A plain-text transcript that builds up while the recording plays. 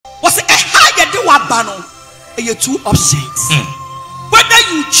abano, you two options. Whether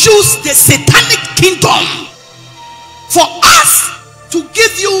you choose the Satanic kingdom for us to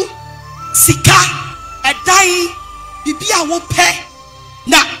give you sika, a dying, bibia won't pay.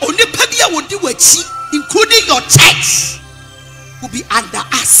 Now, only pabia will do what she, including your church, will be under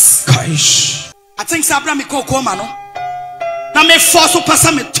us. Gosh. I think Sabra me call Coma no. Now me force to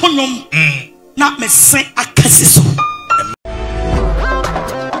pass me tonum. Not me say akasiso.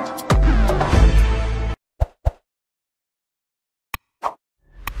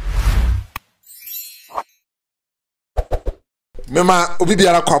 Mema obi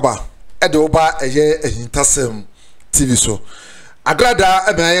biara kwaba ede oba eye Ahintasem TV so Agradaa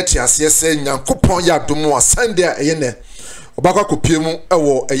ebe aye tiase se Nyankopon ya dom wa Sunday eye ne obakwa kopie mu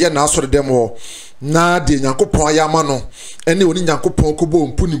ewo eye na asore dem wo na de Nyankopon ya ma no ene oni Nyankopon ko bo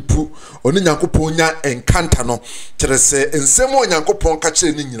mpu nimpu oni Nyankopon nya enkanta no kire se ensem o Nyankopon ka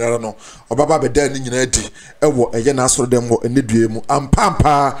kire ni nyinara no obaba beda ni nyina di ewo eye na asore dem wo ene due mu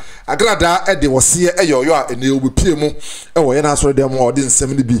ampampa Agradaa ede wose eyoyo a ene obepie mu ewo ye na asore dem wo ode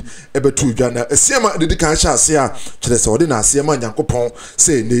nsem ni bi ebetu udwa na esiema didi kan hya ase a kire se ode na asiema Nyankopon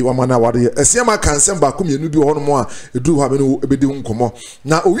se ne wamana wade esiema kan nsem ba ko mienu bi ho no mo a edu ha me no ebedi nkomo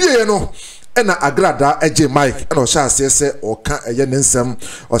na owie no ena Agradaa eje Mike ena ohya asese oka eye nensem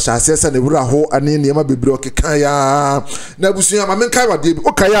ohya asese ne wura ho ane niema bebre okeka ya na abusuya ma menkai wade bi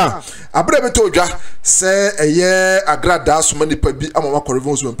okaya abre beto odwa se eye Agradaa soma nipa bi amama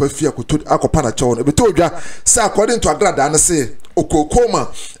korevon so mpa fi akopa na chewo no beto odwa se according to Agradaa na se okokoma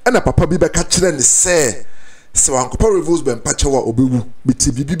ena papa bi beka kire ne se wankopa reviews bempah chewa obewu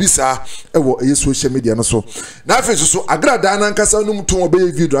biti bibi sa ewo eye social media no so na afi so Agradaa na nkasa no mton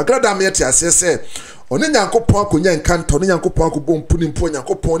obeye video Agradaa me yete ase se oni Nyankopon akonya nkanta oni Nyankopon akobɔ mpuni mpo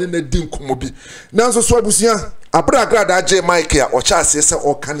Nyankopon ne na di nkomo bi nanso so abusia abra Agradaa je Mike ya ocha ase se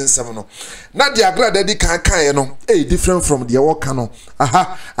oka ne nsem no na de Agradaa di kan no different from the oka no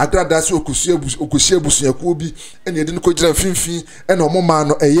aha Agradaa se okusie busuya ko bi ene yedi no kogira mfimfin ene omoma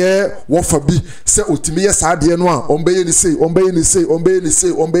no eye wofa bi se otimi ye saade no a ombeye ni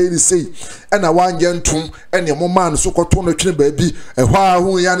sei ena wanye ntum ene omoma no so koto no twene ba bi ehwa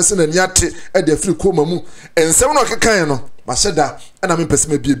hu ya ne se na niate e de afiri Com'a mu ensem no kekan no maseda ena me pese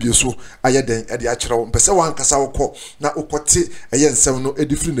mabie so ayeden e de a kire wo pese wankasa wokɔ na okote eye nsem no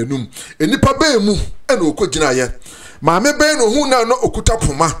edifiri nanum enipa ba mu ena okogina ye maame ben no hu na no okuta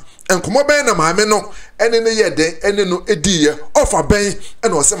poma enkomo ben na maame no ene ne yede ene no ediye ofa ben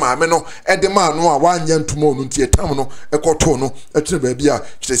ene o se maame no ede ma no a wanya ntumo no ntie tam no ekoto no etire ba bia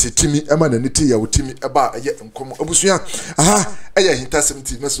kirese timi ema na niti ya wotimi eba eye enkomo abusua aha eye Ahintasem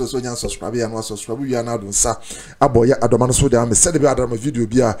TV meso so nya subscribe ya no subscribe wi na do nsa aboya adoma no so de am se de bi adama video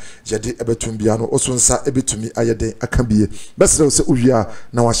bia yede ebetum bia no oso nsa ebetumi ayede aka bie meso se uwia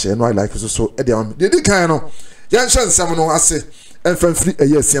na wa share no I like so ede am de di kan no yan hye nsam no ase enfamfiri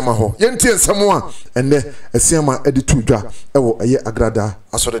eye asiema ho yentie nsam a enne asiema edi tu dwa ewo eye Agradaa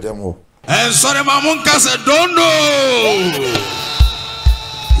asore dem ho ensore mamunka se dondo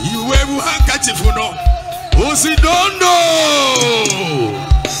iwebu handkerchief no osi dondo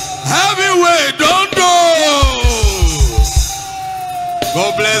heavyweight dondo.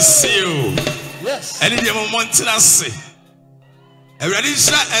 God bless you. Yes. Any day moment na se already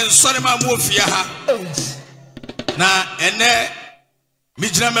sha ensore mamufia ha na ene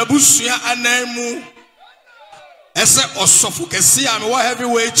mijina mabusua anemu ese osofu kesi am wa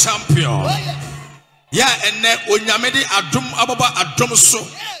heavyweight champion ya ene onyame de adom ababa adom so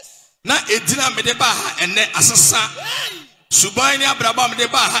na edina me de ba ha ene asesa suban ni abraba me de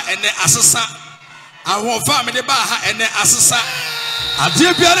ba ha ene asesa ahofa me de ba ha ene asesa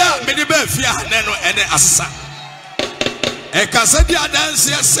ade biara me de ba fia ha no ene asesa e kasa di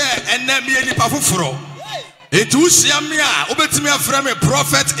adanse se ene me ni pa foforo etu siamia obetimi afra me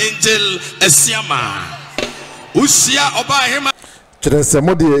prophet angel esiama usia oba hema kirese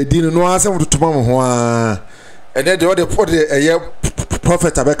modi edin no asem tutuma mo ho a ene de ode eye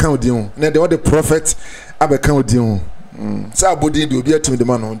prophet abeka odin ne de ode prophet abeka odin sa abodi de obi atimi de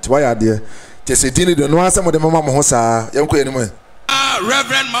ma no nti wa ya de kese din de no asem de mama mo ho sa yenko ye ni mo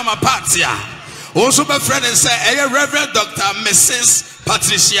Reverend Mama Patia also my friend and say Reverend Dr. Mrs.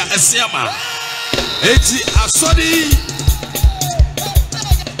 Patricia Esiama eti asodi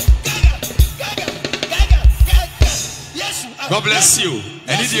God bless you.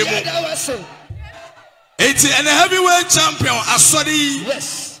 Eti and a heavyweight champion asodi.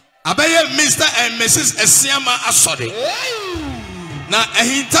 Yes. Abaye Mr. and Mrs. Esiama asodi. Na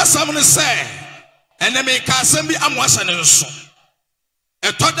Ahintasem ne say and me ka asem bi amwasa ne so.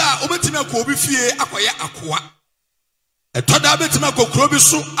 Etoda obetimi akobi fie akoye akoa. Etoda obetimi akokro bi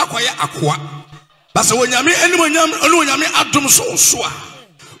so akoye akoa. Basa wonyame onyame adom so a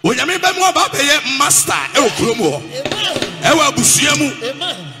wonyame ba mu aba be master e okuro mu ho e wa abusua mu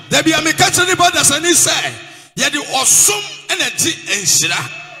da bia me catch the brothers and he say ye de osom ena di enhira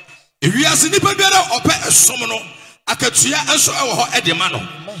ewiase nipa biara ope esom no akatua enso e wo ho e de ma no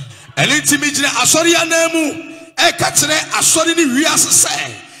ene ntimi gire asori anamu e catch asori ni wiase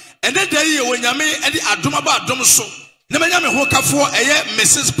say ene da ye wonyame e di adom aba adom so na manya me ho kafo eye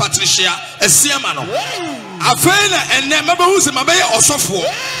Mrs. Patricia esiama no afei na enne mabahu se mabaye osofo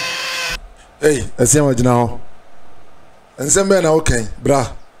esiama gina ho ensembe na okay bra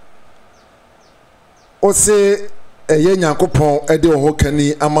o se eye nyankopon e de ho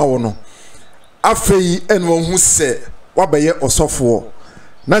kani ama wo no afei en wo hu se wabaye osofo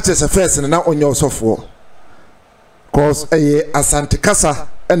na chese first na onye osofo cause eye asante kasa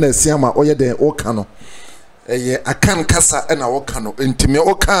na esiama oye den o ka no eye akan kasa na wo ka no ntimi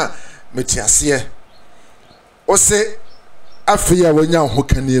o ka metiase o se afei a wonya ho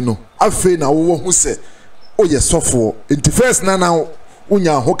kani no afei na wo hu se oye sofo nti first na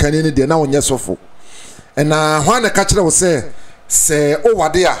wonya ho kani ne de na wonye sofo na ho na ka kire wo se o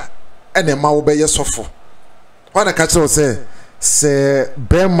wade a ene ma wo be ye sofo ho na ka kire wo se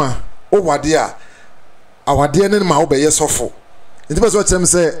bempah o wade a awade ne ma wo be ye sofo nti be so kyerem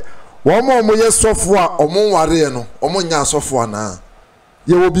se Womo ye sofo a omo ware no omo nya sofo ana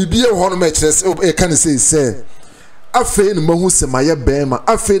ye wo bibie ho no ma kire se e kan se afei no mahu se maye bempah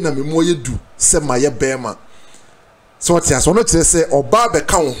afei na memo ye du se maye bempah so tia so no kire se oba be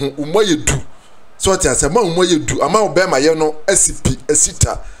ka wo ho umo ye du so tia se ma umo ye du ama bempah ye no asipi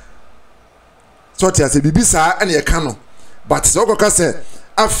asita so tia se bibi sa ene ye ka no but so ko ka se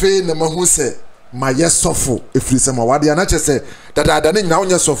afei na mahu se maye sofo efiri se ma wade ana kire dada ne nyina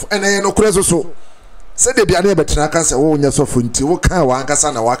onye sofo ene no kure so se de bia ne betena kan se wo onye sofo nti wo kan wa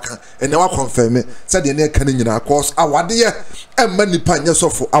ankasa na waka ene wa confirm se de ne kan nyina cause awade ye emma nipa nye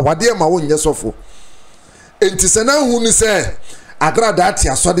sofo awade ye ma wo nye sofo enti se na hu ni se Agradaa ati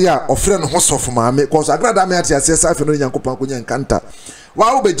asode a ofre no ho sofo maame cause Agradaa me ati ase afi no nyankopon ko nyankanta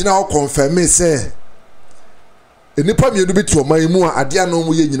wa wo begina wo confirm se enipa mienu bi to man mu a ade ano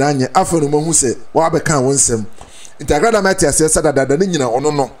mu ye nyina anye afi no mahu se wa be kan wo nsem enti Agradaa me ati ase dada ne nyina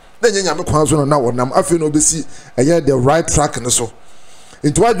ono no na nyanya me kwan so no na wonam afi no obesi eye the right track ne so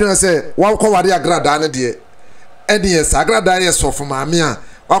enti wadwena se wa ko ware Agradaa ne de ene yes Agradaa ye sofo maame a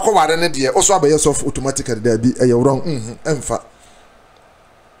wa ko ware ne de o so abaye sofo automatically da bi eye wrong emfa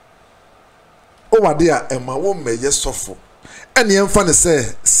o wade a ema wo meye sofo ene emfa ne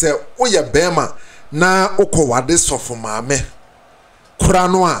se wo ye bempah na uko wade sofo maame kura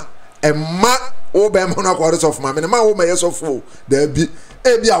no a emma wo bempah na kwade sofo maame ma wo meye sofo da bi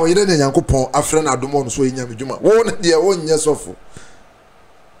ebi a wo yire ne nyankopon afre na adomo no so enya medjuma wo ne de wo nya sofo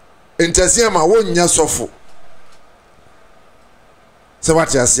entasi ma wo nya sofo se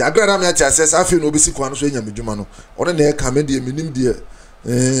wati ase Agradaa me ati ase afi no obisi kwa no so enya medjuma no one na e ka me de minim de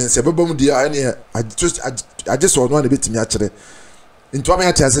se bebom de a ne age so no na betimi a kire nti ame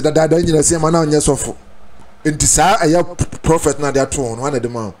ati ase dada nyina se ma na onye sofo nti sa aya prophet na de ato no na de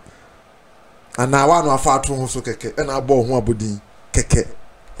ma ana wa no afa ato ho so keke na abo ho abodin keke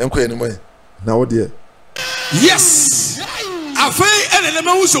enko eni moye na wo de yes afei ene le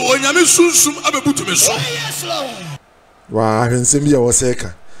mawu so onyame sunsum abebutu me so wa hensem ya wo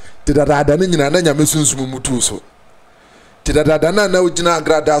seka ti dada ne nyina na nyame sunsum mutu so ti dada na ugina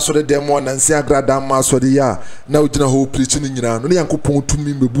Agradaa so de demo na nsi Agradaa ma so de ya na ugina ho preach ni nyina no yankopon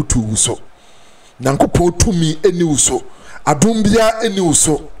tumi mebutu so yankopon tumi eni uso adom bia eni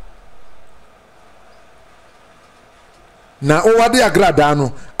uso na o wade Agradaa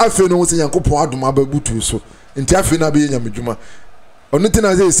no afi no se yankopon adom ababutu so nti afi na be nyamedwuma onu ti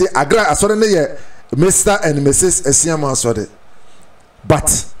na say Agradaa asore ne ye Mr. and Mrs. Esiama asore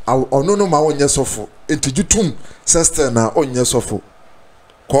but onu no ma wonye sofo enti jutum sister na onye sofo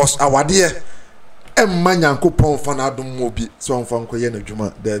cause awade emma nyankopon fa na adom mo bi so onfa nkoye na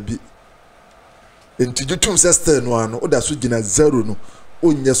dwuma da bi enti jutum sister no ano oda so gina zero no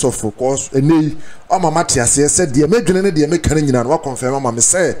onye sofo cause enei o mama te ase se de medwene ne de me kan nyina no wa confirm mama me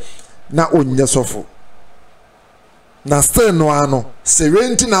say na onye sofo na still no ano se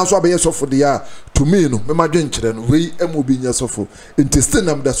renti na so abaye sofo de ya to me no me madwen kire no wei emobi nya sofo enti still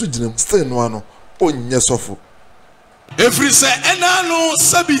na mda so gina still no ano onye sofo every say ena no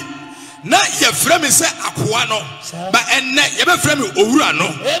sabi na ye frame se akoa no ba enne ye be frame owura no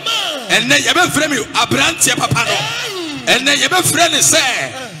enne ye be frame abrantie papa no enne ye be frame se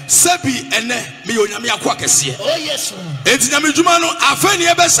sabi enne me onyame akoa kese oh yes enti nyame djuma no afani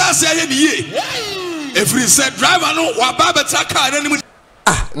ye be sase aye niye every say driver no wa ba beta car na ni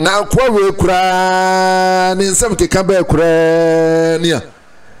na kwa we kura ni nsem keka ba kura ni a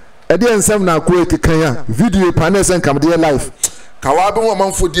ede nsem na kwa keka ya video pa na sen kam de live kawa be wo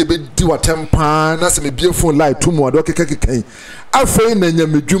manfo de be di watempa na se me bie phone live to mu ado keka keka afei na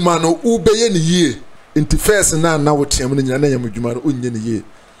nyamedwuma no ubeye ni yie nti first na wo tiam no nyina na nyamedwuma no onye ni yie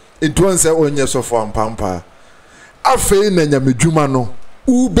nti won se onye sofo ampampa afei na nyamedwuma no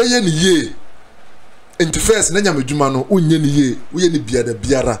ubeye ni yie nti first na nyamedwuma no onye ni yie uye ni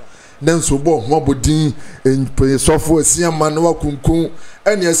biara nanso bo ho abodin sofo asiama no wakunkun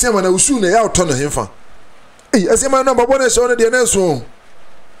ene asiama na usu na ya oto no hemfa asiama na babo na so no de nanso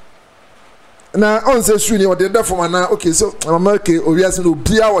na on se su ni o de da for na okay so amake owiase no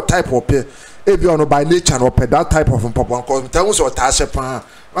bia what type of pe ebi ono by nature no pe that type of papa because tell so ta shepa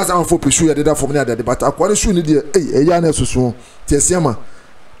was am for pursue ya de da for me na de but akware su ni de eya na susu ti asiama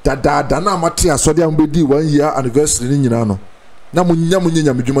da na amate asode am bedi 1 year anniversary ni nyina no na munya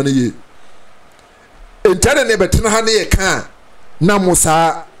medwuma ne ye entare ne betena ha ne ye ka na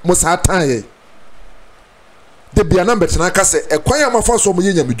musa tan ye de bia na betena ka se ekwan amafa so mo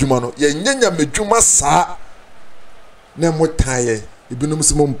ye nyamedwuma no ye nyanya medwuma saa na mo tan ye ibinum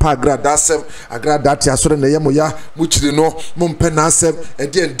se mo mpa agrada ti asore na ye mo ya mo chiri no mo mpe na asem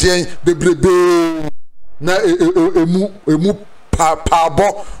eden bebrebe na emu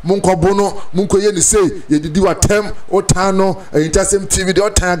pabo munkobo no munkoye ni sei yedidi watem otano Ahintasem TV de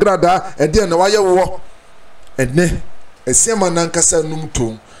otan agrada ede na waye wo ene esiema nankasa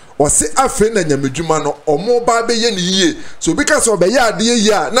numtom wose afe na nyamedwuma no omo ba be ye ni yie so because obeye ade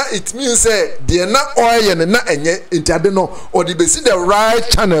ye a na it means say de na oye ne na enye ntade no odi be see the right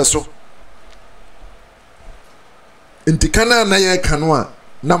channel so ntikana na ye kanu a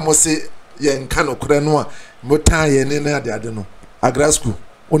na mo se ye nka no kure no a motan ye ne na ade no Agradaa Cr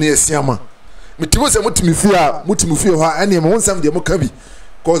oni esiama mitimo se mutimi fie ho ene mo nsam de mo ka bi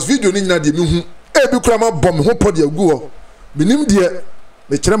cause video ni nyina de mi hu e bi kura ma bom ho podi agu ho minim de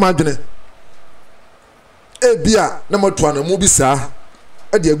me kire ma adwene e bia na moto anamu bi saa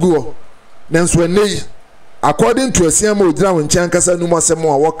e de agu ho nanso enei according to esiama odira wo nkyan kasa nu asem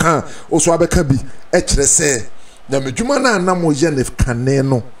a wo ka oso abeka bi e kire se na medwuma na anam ye ne kane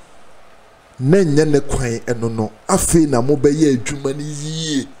no nenye ne kwan eno no afi na mo beye adwuma ni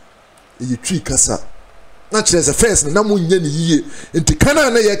yie ye twi kasa na kire se first na mo nya ni yie enti kana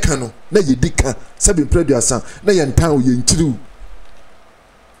na ye ka no na ye dika sabi producer na ye ntan o ye nkiriu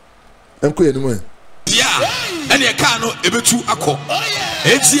enko ye ni mo ya ene ye ka no ebetu akọ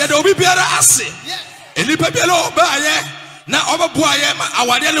enti ye de obi biara ase enipa biara obaye na obeboa ye ma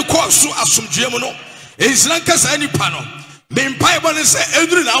awade ne kọ so asomdue mu no ensran kasa nipa no bempah ebone se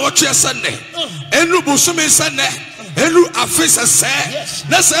enuru na awotwe sene enu busumi sene enu afisa se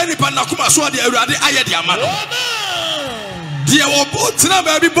na se nipa na kuma so de awurade aye de ama no de wo tina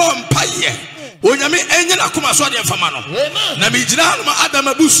ba bi bompa ye onyame enye na kuma so de mfama no na me gina no Adam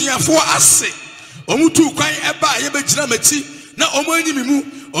abusuafo ase omutu kwan eba ye be gina mati na omanyi mimu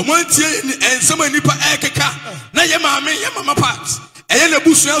omantie ensema nipa ekeka na ye maame ye mama part eye na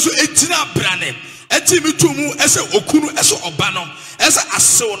busua so etina brane eti mitumu ese okunu ese obano ese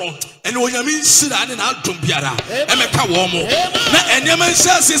asew no ene onyame nsira ne na adom biara emeka wo mo na enyama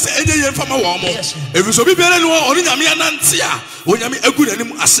nhyase se enye ye mfama wo mo efiso bibiara ne wo ori nyame anante a onyame agu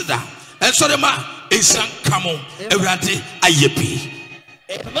nanim aseda enso de ma ensan kamo awurade ayebi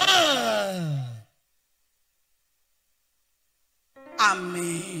amen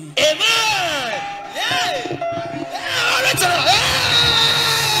Amen.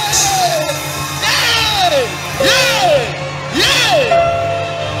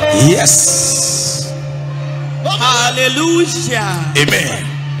 Yes. Hallelujah. Amen.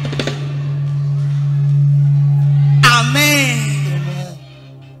 Amen.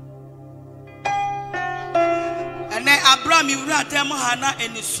 And then Abraham, you write them Hannah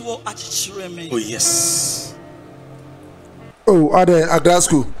and his soul at Chireme. Oh, yes. Oh, Agradaa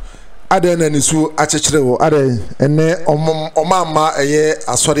Cr ade na nisu achechire wo ade ene omama eye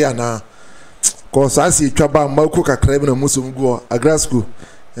asori ana cause asi twaba maku kakra bi na musum gu Agradaa Cr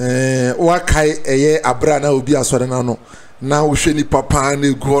wa kai eye abra na obi asori na no na wo hwe ni papa na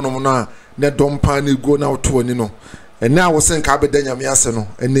egu no na ne dompa na egu na oto ni no ene a wo sen ka beda nyame ase no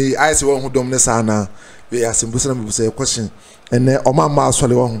ene aise wo hu dom ne sa na we asembusa na mebusa question ene omama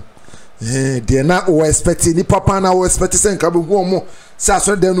asori wo hu de na o expect ni papa na o expect sen ka be hu omo sa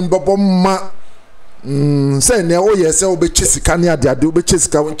so de no bobo ma say ne o ye say o be chesika ne ade o be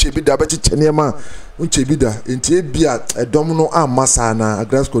chesika won che bi da be cheche ne ma won che bi da enti e bia edom no amasa na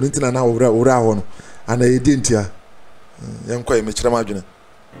Agradaa Cr ntina na owura ho no ana ye di ntia yen kwa me kire ma adwene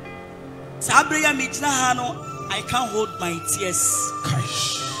Sabre ya me gina ha no I can't hold my tears.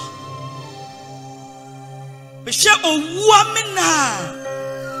 Beshe owu amina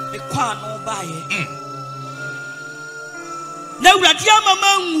me kwa no baye. Na urade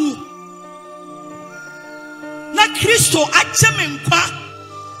amama nwu. Na Kristo acheme nkwa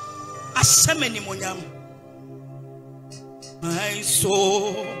asheme ni monyam. My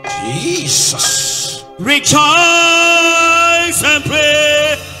soul, Jesus, rejoice and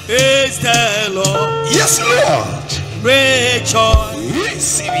praise the Lord. Yes, Lord.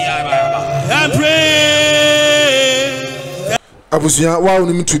 Rejoice and praise. Abusia wa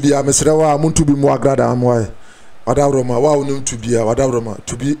unim to be a mesra wa muntu bi mu agrada amwa. Wadawroma wa unim to be a wadawroma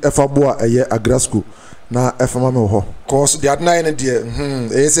to be efabo a ye agrasco na efama me ho. Cause the adnine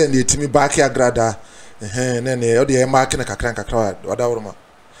de say the timi back agrada. Nene odi e mark na kakran kakra wadawroma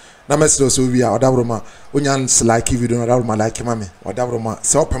na mesro so wi a wadawroma onyan like video na wadawroma like mame wadawroma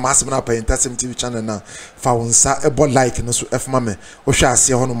se opema na pa Ahintasem TV channel na fa wonsa ebo like no so efma me wo hwa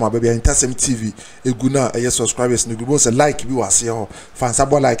ase ho no ma ba bi Ahintasem TV egu na eye subscribers no gubo se like bi wase ho fa nsa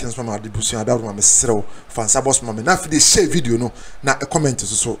bo like no so ma debusu wadawroma me serew fa nsa boss mame na fi de share video no na comment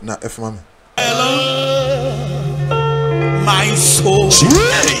so na efma me. My soul,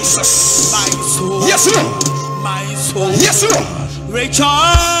 Jesus, my soul, yes, Lord, my soul, yes, Lord, rejoice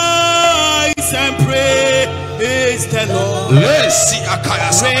and praise the Lord. Let's see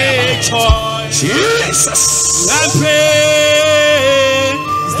Rejoice, Jesus, and praise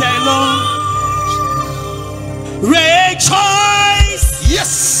the Lord. Rejoice,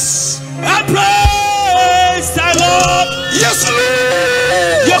 yes, and praise the Lord. Yes,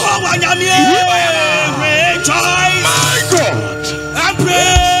 Lord. Jehovah Nyamie, rejoice. God. And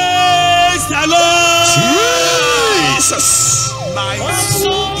praise the Lord. Jesus. My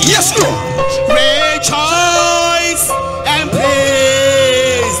soul. Yes, Lord. Rejoice and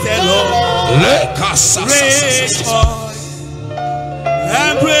praise the Lord. Rejoice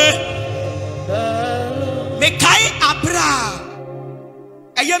and praise. Mekai abra.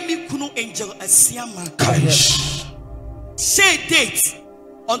 Ayami kuno angel asiama. Say date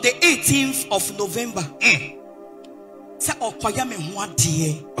on the 18th of November.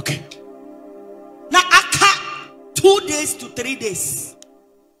 Okay. Now aka 2 days to 3 days.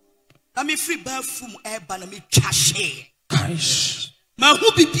 Let me free birth from air ban me cache. My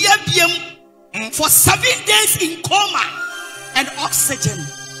who be BM for 7 days in coma and oxygen.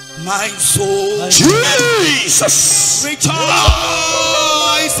 My soul, Jesus,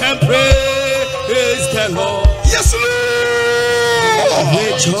 rejoice and praise the Lord. Yes, Lord.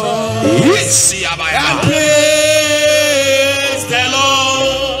 Rejoice and praise the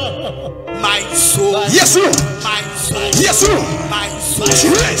Lord. My soul, yes, Lord. My soul, yes, Lord. My soul,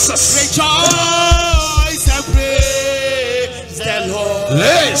 Jesus, rejoice and praise the Lord.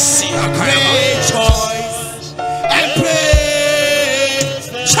 Let's see Rejoice and praise.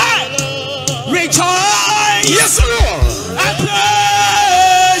 Child, rejoice. Yes, Lord. And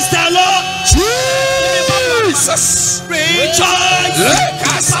praise the Lord. Jesus, rejoice.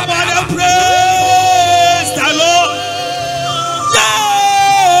 Somebody praise the Lord.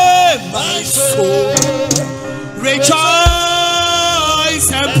 Yeah, my soul, rejoice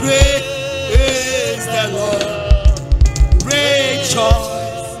and praise the Lord.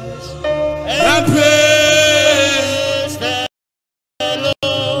 Rejoice and praise the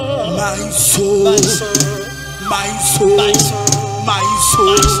Lord. My soul, my soul, my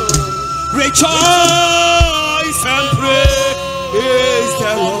soul, rejoice and praise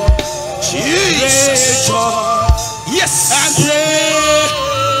the Lord. Jesus, rejoice, yes, and praise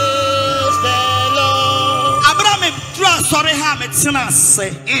the Lord. Abraham, draw sorry, ham it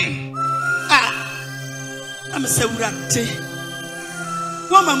say. I'm say urate.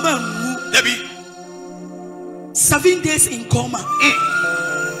 Woman, Debbie, 7 days in coma.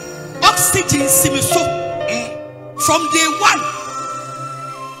 Oxygen simiso from day 1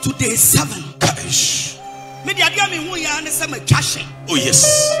 to day 7. Oh yes.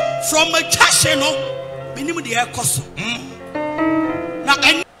 From a cash no minimum the air cost.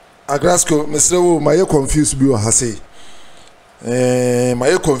 Agrasco, Mr. Wu, my confused view has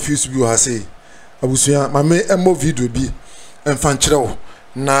my confused view has Abusia, my emo video be and fanchero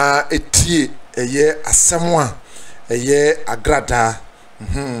na etie a year as someone a year Agradaa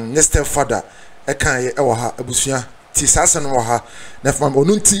next father a can ye ewaha Abusia Tisasan waha nefam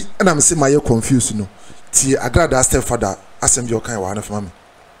onunti and I'm saying my confused no Ti Agradaa stepfather asem your kind one of mammy.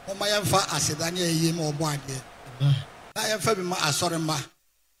 O my fa asedania ye mo bo ade na ye fa bi ma asorema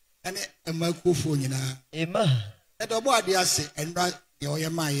ene e ma kofo nyina ema e do bo ade ase enra ye o ye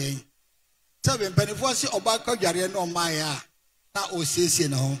ma ye se be mpanifo se oba ka dware no ma ye a na o siesie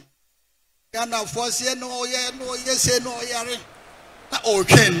na ho Ghana force no yes no yare. Na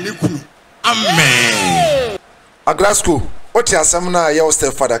oken nikunu. Amen. Agrasco, what ya samna ya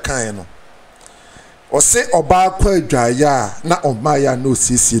stepfather kan no. O se oba kwa adwaya na omaya no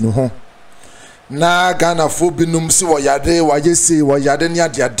sisi no ho. Na Ghana fo binum si wo yade wa yesi wo yade ne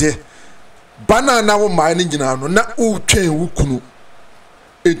ade. Bana na wo ma ni nyina no na utwen wukunu.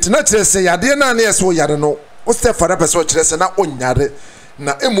 Etina kire se yade na na yeso yade no. O stepfather person kire se na onyare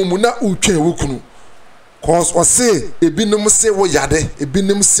na emumu na utwen wukunu. Cause o se ebinum se wo yade,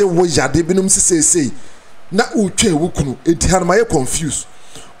 ebinum se wo yade, ebinum se sei. Na utwen wukunu enti harma ye confused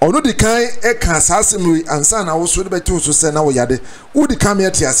ono di kan e kan asasem ansa na wo so de beto so se na wo yade wo di kan me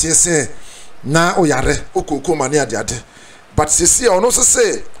tiase se na o yare okoko mane ade but sisi ono so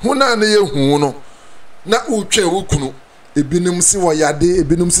se huna na ye hu no na utwen wukunu ebinim se wo yade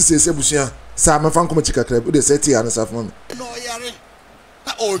ebinim se busua sa mafa nkoma chikakra wo de se ti ya na safo me No yare.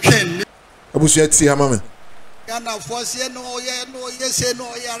 Na oken abusua ti ha mame Ghana force no yes no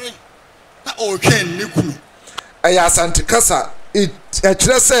yare. Na oken nikunu. Aya asante kasa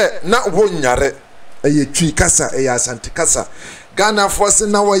kire se na wo nyare eye twi kasa aya asante kasa Ghana force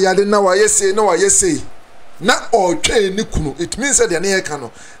na wo yale na wo yese na otwe ni kunu it means that na ye ka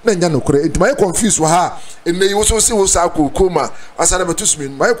no na nya no kure it my confuse wo ha emeyi wo so si wo sa akokoma asana betusumi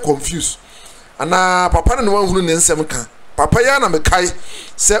my confuse ana papa no wanhunu ne nsem ka papa ya na me kai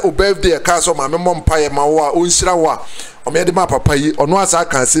se o birthday ka so ma me mompaye ma wo a onhira wo a o me de ma papa yi ono asa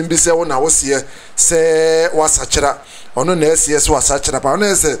ka nsem bi se wo na wo se wasachira ono na ese se wasachira pa ono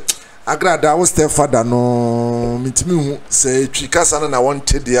ese Agradaa wo stepfather no mitimi hu se twi kasa na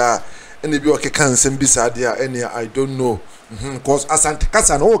wonte dia ene bi o keka nsem bi sa dia ene I don't know cause asante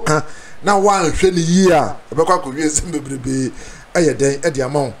kasa no ka na wan hwe ni yi a ebekwa ko wie nsem bebrebe eye den e dia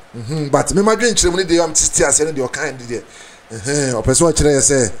ma but me madwen kire mu ni de am titi ase ne de o kan de o person kire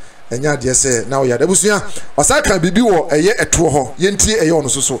yese enya de se na o ya da busua o sa kan bibi wo eye eto ho yenti eye ono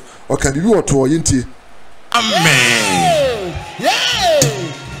so o kan bibi wo to yenti Amen.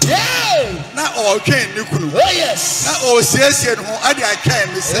 Na oken nikunu. Oh yes. Na o siesie no ade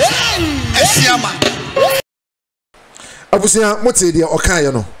akan me se. Esiama. abusua mote de o kan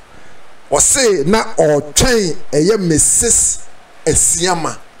ye no o se na o twen eye Mrs.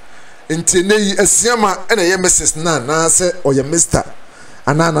 Esiama enti nei Esiama ena ye Mrs. na se o ye Mr.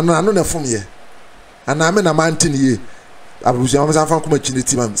 ana na fom ye ana me na mantini ye abusua mo sa fa kuma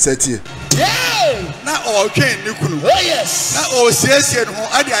chiniti mam setie Na oken nikunu. Oh yes. Na o siesie no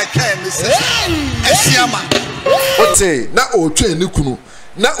ade akan me se. Esiama. ote na o twen nikunu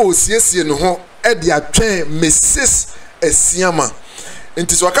na o siesie no ho e de atwen Mrs. Esiama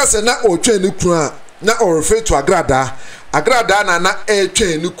enti so aka se na o twen nikunu a na o refer to Agradaa na e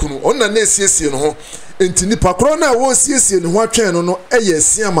twen nikunu onna na siesie no ho enti nipa kro na wo siesie no ho atwen no ye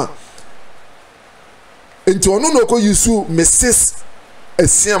Esiama enti ono no ko yusu Mrs.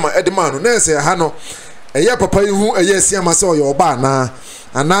 Esiama edema no na se ha no eye papa yi hu eye Esiama se oyo oba na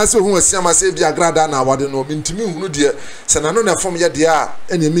ana se hu Esiama se bi Agradaa na wade no mintimi hunu de se na no na fom ye de a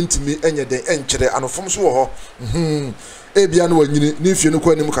ene mintimi enye den enkire anofom so wo ho ebia no wanyini ni fie no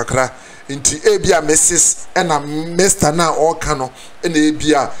ko anim kakra nti ebia Mrs. ena Mr. na oka no ena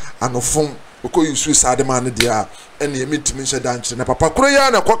ebia anofom ko yusu sade ma no de a ene mintimi hye da nkire na papa kro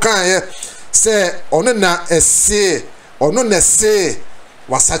ya na kokan ye se ono na ese ono na se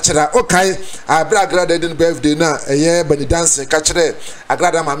wasachira okay Agradaa den birthday na eye bani dance ka kire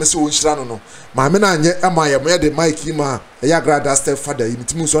Agradaa ma me se wonhira no ma me na anye amaye mo de mic ma eye Agradaa stepfather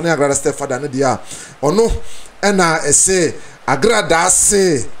imitimu so na Agradaa stepfather no dia ono ena ese Agradaa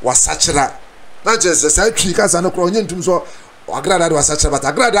se wasachira na Jesus say twi kasa no kro onye ntum so Agradaa de wasachira but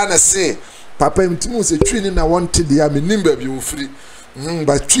Agradaa na se papa imitimu se twi ni na wonte dia me nimba bi wo firi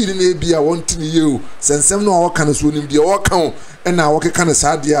but twi ni bia wonte ni ye o sensem no wo kan so nim dia wo kan ena wo keka na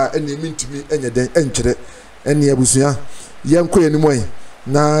sadia ena mintimi enye den enkire ene abusua yenko yenimoy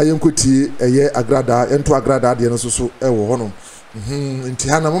na yenkoti eye Agradaa ento Agradaa de no so ewo hono nti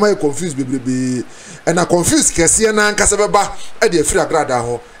hana mama e confuse bebrebe ena confuse kese na nkasa beba e de afiri Agradaa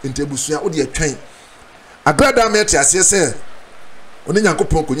ho nti abusua wo de atwan Agradaa meti ase se oni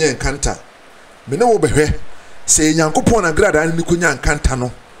Nyankopon konye enkanta me ne wo behwe se Nyankopon na Agradaa ni konye enkanta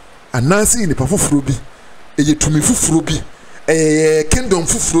no anansi ni pa foforo bi eye tumi foforo bi kingdom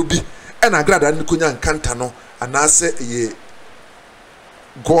fufuro bi ena Agradaa ni konye enkanta no anase eye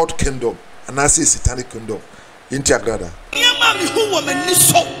God kingdom anase Satanic kingdom inti Agradaa Yama mi hu wo mani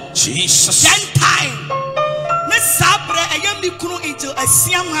so Jesus. time ne sabre eye mi kunu into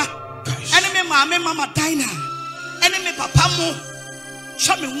Esiama ene me mama dina ene me papa mo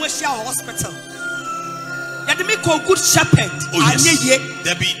show me hu ehia hospital ya de me call good shepherd anye ye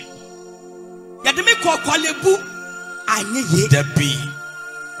Debbie. Yade me call Kwalebu anye ye. Debbie.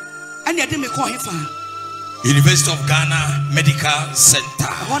 And yade me call Hefa. University of Ghana Medical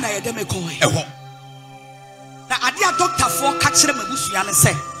Center. One yade me call. Na adia doctor for catchere me busua ne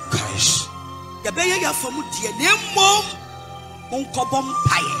say. Gosh. Ya be ya famu die na emmom onkobom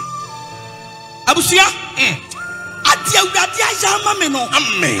paye. Abusua. Adia urade ayama me no.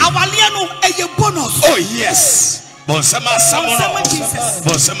 Amen. Awale no eye bonus. Oh yes. Bonsema samono.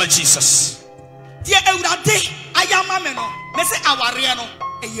 Bonsema Jesus. Die urade ayama me no. Me say aware no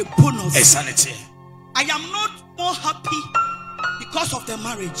eye bonus. Insanity. I am not more happy because of the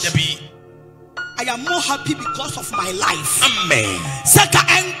marriage. Debbie. I am more happy because of my life. Amen. Saka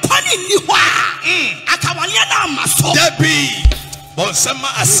empani niwa. Akawalia na maso. Debbie.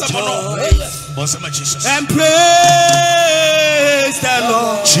 Bonsema asamono. Bonsema Jesus. And praise the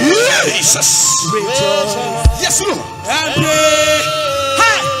Lord. Jesus. Rejoice. Yes, Lord. And pray.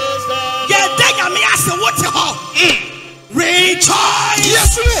 Hey. Yeah, they me ask what you have. Rejoice.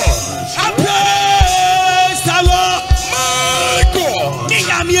 Yes, Lord. And praise the Lord. My God.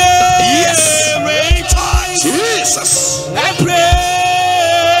 Yes. Rejoice. Jesus. And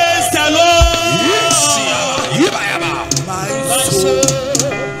praise the Lord. Yes. My soul.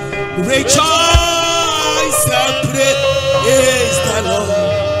 Rejoice and praise the Lord.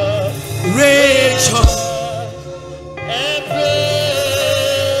 Rejoice and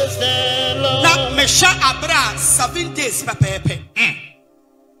praise the Lord. Now, Mesha Abra 7 days, Pepe.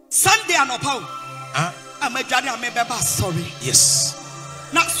 Sunday and Opau. I'm a daddy, I'm a sorry. Yes.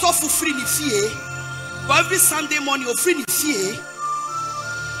 Not so for free ni fee. For every Sunday morning, you're free ni fee.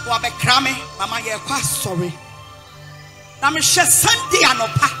 For a crame, Mama, you're quite sorry. Now, Mesha Sunday and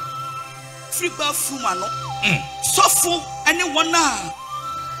Opau. Free bathroom, no. So for anyone now.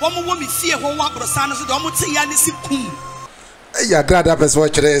 One woman fear what Brosana so don't say Yanisi Kum. Ya Agradaa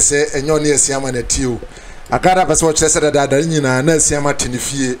Cr say enyo ne asiama na tio. Agradaa Cr say that nyina na asiama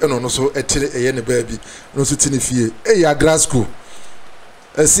tinifie eno no so etire eye ne baabi no so tinifie. Ya Agradaa School.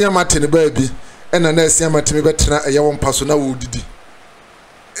 Asiama tini baabi ena na asiama timi betena eye wo mpaso na wo didi.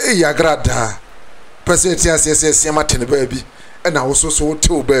 Ya Agradaa President say asiama tini baabi ena wo so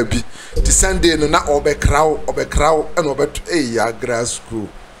te wo baabi. Ti Sunday no na obekraw ena obet ya Agradaa School.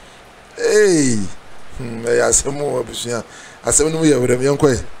 Hey, I say more. I say no, we have them young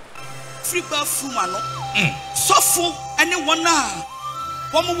boy. Free bathroom, no. So for anyone now.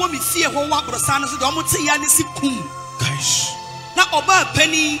 One woman fear what Brosana so don't say Yanisi Kum. Gosh. Now, Oba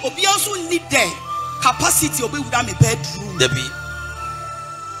Penny, Obi also need there capacity obey without me bedroom. Debbie.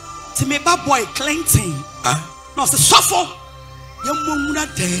 To me, bad boy Clinton. No, so suffer. Your mumuna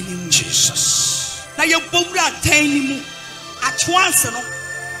denim. Jesus. Now, your bumra denim at once, no.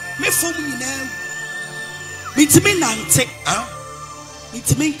 Me for me now. Me to me nante. Me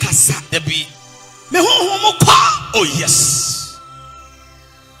to me kasa. Debbie. Me ho kwa. Oh yes.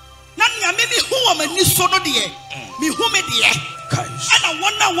 Nani ya me ho ma ni so no de. Me ho me de. Guys. And I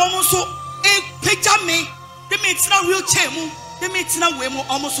wonder woman so picture me. They me tina wheelchair mu. They me tina we mu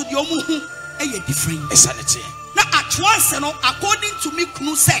almost so the omu hu different. Insanity. Now at once no according to me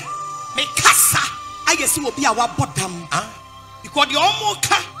kunu say me kasa I guess will be our bottom. Because the almost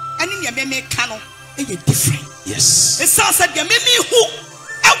ka and in your meme cano different. Yes. It sounds like the meme who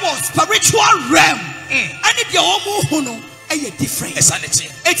I was spiritual realm. And if your own who no different. Insanity.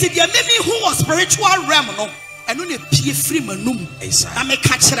 It's the meme who was spiritual realm no and only pie free manum. I may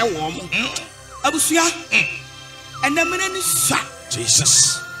catch a woman. Abusuya and the man is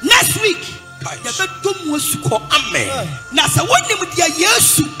Jesus. Next week. Amen. Now, so what name with your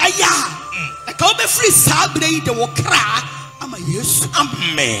yesu? Aya. I can't be free. Sabre the wakra. I'm a yesu.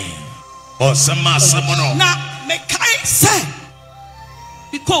 Amen. Oh, some no. Now, make I say,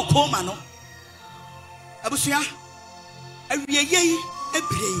 because Comà no. Abusuya. Every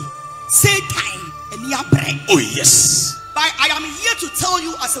Satan and Yabre. Oh yes. But I am here to tell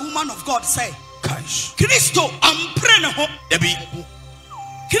you, as a woman of God, say, Gosh. Christo, I'm praying. Debbie.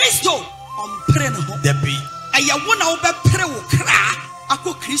 Christo. Debbie. I want to be pray cry.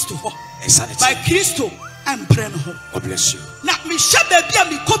 Ako Christo. By Christo, I'm praying. God bless you. Now, me shall be a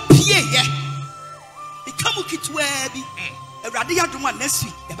me copy. Become it baby. A radical one next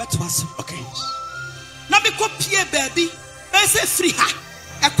week. Okay. Now, me copy baby. I say free ha.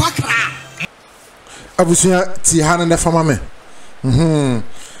 A quackra. Abusuya Tihana ne fama me.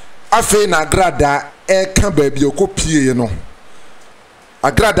 Afe na Agradaa ka baby okopie ye no.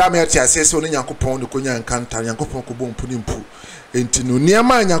 Agradaa me ati asese oni Nyankopon ne konya nkanta Nyankopon ko bompu ni mpu enti no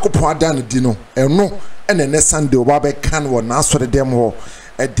niema Nyankopon ada ne di no eno ene Sunday oba be kan wo na asore dem ho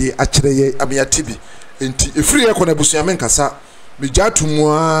e de akire ye amiati bi enti efiri ye ko na busuya me nkasa me jatu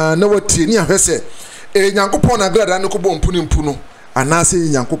mua na wati ni ahwese nyankopon na Agradaa no kobo mpu no anase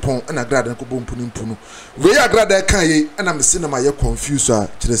nyankopon na Agradaa no kobo mpu we Agradaa kan ye na me se na maye confuse a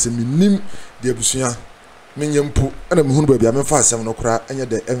kire se minim de abusua menye mpu na me hunu ba bia me fa asem no kora enye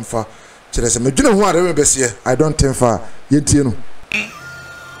de emfa kire se medwene ho are me bese I don't think fa yentie no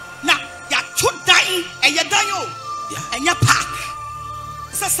na ya chodai eye dan yo enye park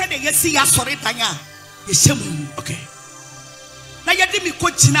se de yesi ya sori dan a ye shemu okay na yedi mi ko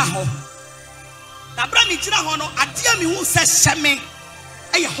gina ho na bra mi gina ho no ade mi hu se hyeme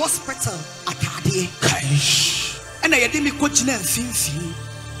eye hospital atade na yedi mi ko gina mfimfini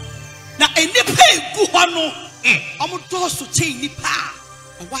na enipa egu ho no omo do so che nipa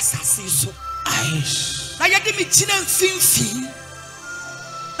o wasase so na yedi mi gina mfimfini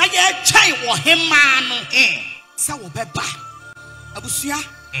na ye twai wo hema no sa wo beba abusua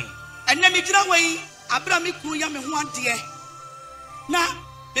enna mi gina wei abra mi kru ya me ho ade na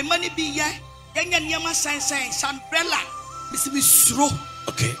me mani bi ye yenya niam sansan umbrella mi suro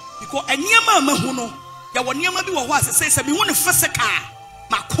okay because eniam ma hu no ya wo niam bi wo ho asese se me hu ne physical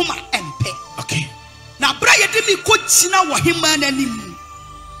makoma empe okay na bra ye de mi ko gina wo hema na nim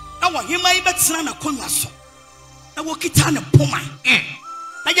na wo hema yi betena na konwa so na wo kita ne poma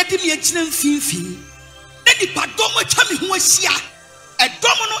na ye de mi agina mfimfini na di badom atwa me ho ahia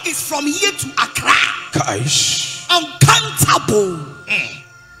edomo no is from here to Accra uncountable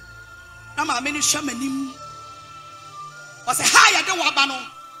na ma me ni shamanim was a higher than wabano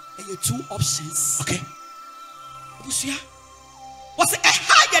and you two options okay busia was a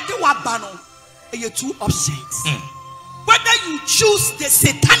higher than wabano and you two options whether you choose the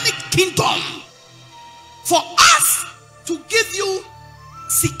satanic kingdom for us to give you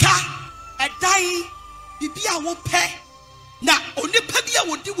sika a dying bibia wo pe na onipa bia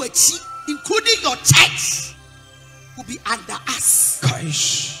wo di wachi including your church will be under us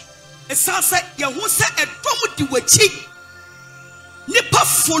it sounds like you who say a drum di wachi nipa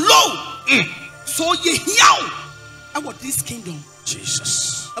follow so ye hiao I want this kingdom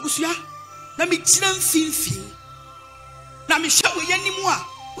Jesus abusuya na mi gina mfimfini na mi hwa we yanimu a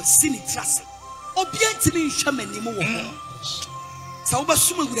wasi ni trase obi antimi hwa manimu wo sa wo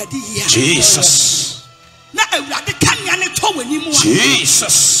basuma wurade ya Jesus na awurade kanya ne to wanimu a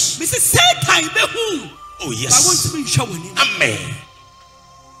Jesus me say Satan be hu oh yes I want to be hwa wanimu amen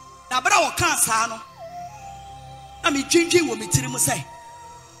na bra wo kan sa no na mi dwendwen wo metiri mu say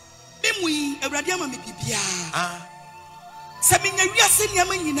me mui awurade ama me bibia se me nya wiase niam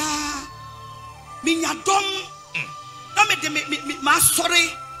nyina me nya dom na me de me ma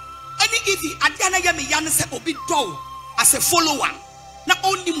sori ani ivi ade na ya me ya ne se obi do as a follower na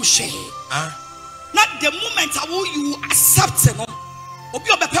oni mu hwe na the moment I will you accept no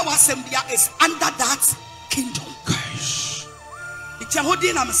obi obepe wa asem bia is under that kingdom it's a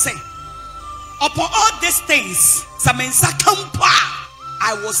holding am say upon all these things samensa kampa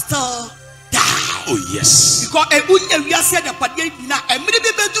I will still die oh yes because unya we say the padia na emri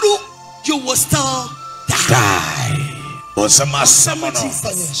be bedru you will still die awesome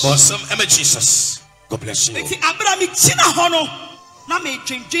Jesus God bless you it's Abraham china hono na me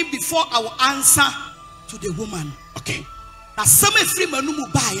dwendwen before I will answer to the woman okay na some free manu mu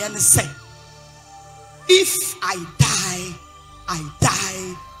ba ya ne say if I die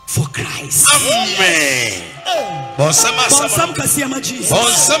for Christ amen awesome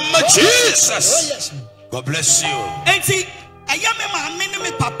Jesus Jesus God bless you enti ayame ma me ne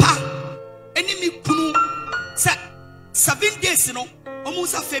me papa eni mi kunu say 7 days no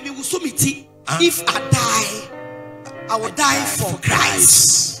omusa fe mi wusomiti if I die I will die for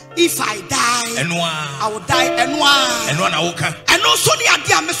Christ. If I die, I will die. And also the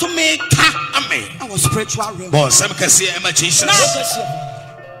idea me so make our spiritual realm. Jesus.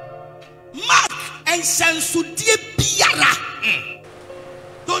 Mark and Sansudie Biara.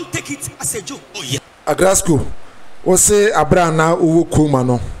 Don't take it as a joke. Oh yeah. Agradaa Cr. We say Abraham na uwu Comà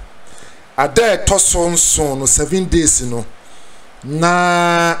no. Ade to so no 7 days no.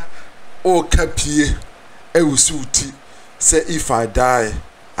 Na o kapie owusu uti. Say if I die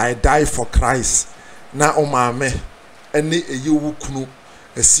for Christ. Na o maame ene eyewu kunu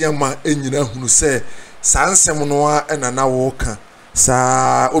esiama enyina hunu say sansem no a na wo ka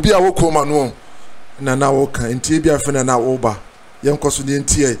sa obi a wo Comà no na wo ka enti bia fe na wo ba yenkoso ne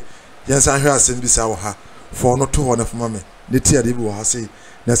ntie yensan hwe asem bi sa wo ha for no to ho na fama me ne tie de bi wo ha sei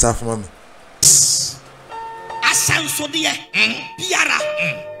na sa fama me asanso de biara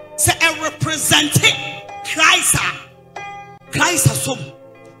say representing Christ asom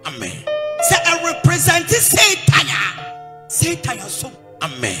amen say representing Satan asom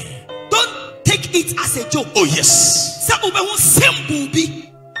amen don't take take it as a joke. Oh yes. Some people symbol be.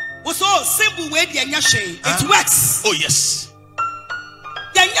 Also symbol where the it works. Oh yes.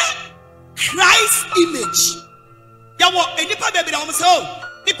 Christ image. Yawo enipa baby na say oh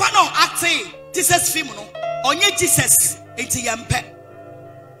nipa no acting Jesus film no onye Jesus enti yempe.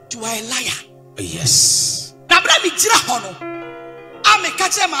 You are a liar. Oh yes. Na bra mi gira ho no. Ame ka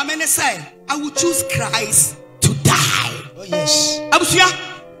che ma me ne say I will choose Christ to die. Oh yes. Abusia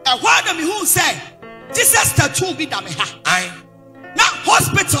e hwa da mi hu say Jesus tattoo bi da me ha. Aye. Na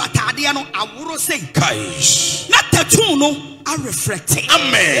hospital atade no aworo say Kyei. na tattoo no I reflect.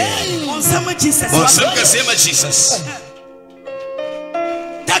 Amen. On some Jesus. On some Jesus.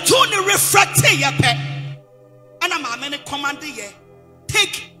 Tattoo ni reflect ye pe. And I'm a command ye.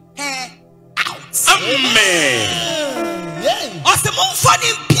 Take her out. Amen. As the moon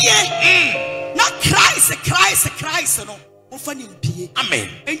funny pie. Not Christ no. Moon funny pie. Amen.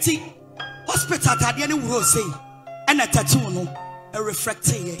 Enti hospital atade ni wuro say. And a tattoo no a reflect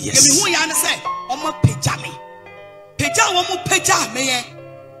ye. Yes. Yemi hu ya na say omo pejame. Peja womu peja me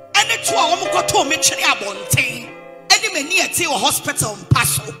ene to a womu koto me twere abonten ene mani ete o hospital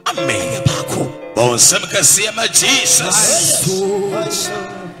mpaso. Amen. Bon some Jesus.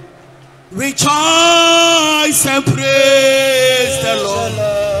 Rejoice and praise the Lord.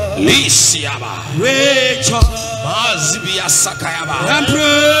 Lisiaba. Rejoice Mazibia sakayaba. and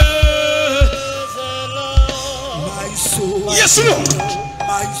praise my soul. Yes Lord.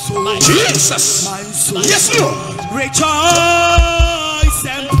 My soul. Jesus. My soul. Yes Lord. Rejoice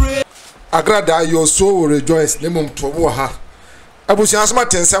and praise. Agradaa your soul will rejoice. Nemum to ha. Abusia asma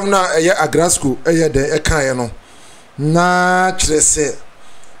tensam na eye Agradaa school eye de ekan no. Na kire se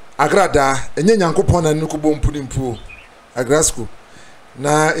Agradaa enye Nyankopon na nkubo mpunimpu Agradaa school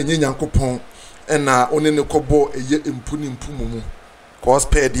na enye Nyankopon na one ne kobo eye mpunimpu mumu. Cause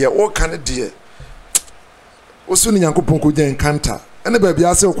pay de o kan de osu ni Nyankopon ko gyan kanta. Ene ba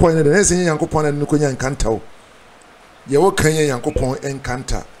bia se ko ne de na se Nyankopon na nko gyan kanta o. Ye wo kan ye Nyankopon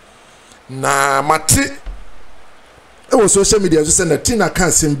enkanta. Na mate e wo social media so se na tina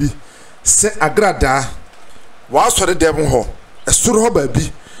kan sem bi se Agradaa wa sore dem ho esoro ho ba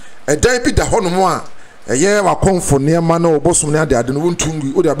bi edan bi da ho no mo a eye wa konfo ne ma na obosom ne ade no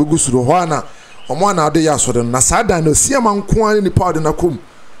wontungu o de abegu suro ho ana omo ana ade ya sore na sa dan no sie ma nko ani ni pa de na kom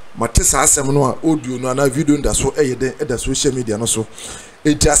mate sa asem no a audio no na video nda so eye den e da social media no so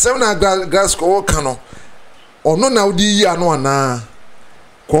enti asem na Agradaa ko kan no ono na odi yi ano ana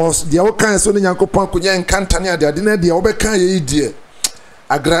cause dia wo kan so ne Nyankopon konya nkanta ne ade na dia wo be kan ye die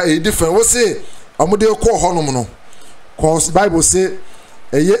agra e different wo say amode ko honom no cause Bible say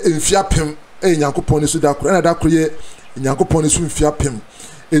eye mfiapem e Nyankopon ne so da kro na da kro ye Nyankopon ne so mfiapem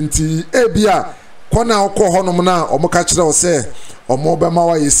enti e bia kona ko honom na omo ka kire wo say omo be ma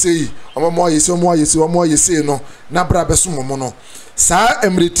wa yesei omo ma yesei omo yesei no na bra be so momo no sa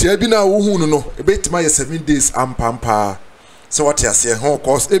emretia bi na wo hu no ebetima ye 7 days ampampa so what you say ho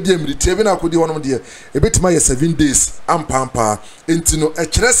cause ebi emretia bi na kodi wonom de ebetima ye 7 days ampampa enti no e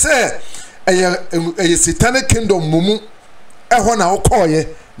kire se eye Satanic kingdom mumu ho na okoye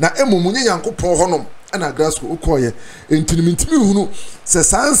na emumu nye Nyankopon honom na Agradaa school okoye enti no mintimi hunu se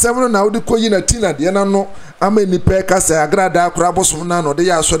sansem na wodi koyi na tina de na no ama ni pe ka se Agradaa Cr abosom na no de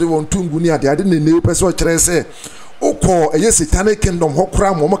ya asore won tungu ni ade ne ne pe se o kire se ukọ eye Satanic kingdom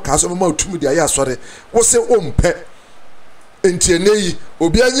hokra mo ka so ma otumi dia ya sore wo se ompe enti eneyi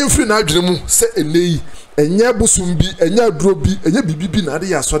obi anyi mfiri na adwene mu se eneyi enye busum bi enye aduro bi enye bibibi na de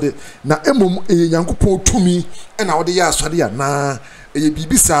ya sore na emom eye Nyankopon otumi na wo de ya sore ya na eye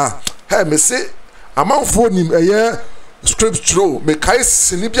bibisa ha me se amanfo nim eye scripture me kai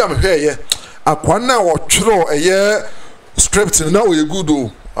sini bia me hweye akwana wo twero eye script na wo ye good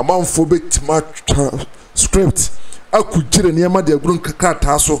o amanfo betima script akujire ne ma de aguru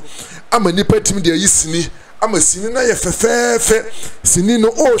nkakata so ama nipa tim de ayisini ama sini na ye fefefe sini no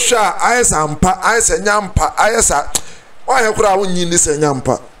o hwa ayesa ampa ayesa nyampa ayesa wa ye kura wonyi ni se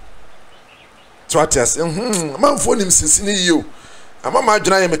nyampa so atias manfo nim sini yiyo ama ma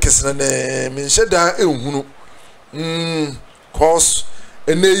adwena ye mekesena ne me nheda ehunu cause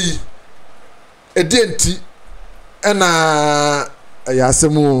eneyi edenti ena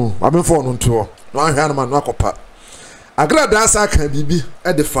ayasemu amefo no nto no ahwa na ma no akopa Agradaa sa kan bibi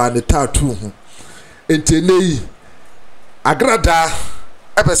e de fa ne tattoo ho enti nei Agradaa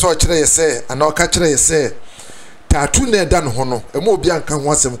e be so kire yese ana o ka kire yese tattoo na da no ho no e mo obi anka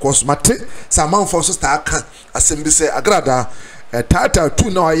ho asem ko so mate sa manfo so sta aka asem bi se Agradaa tattoo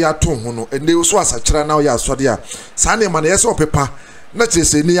na o ya to ho no ene so asa kire na o ya asode a sa ne ma na yese opepa na kire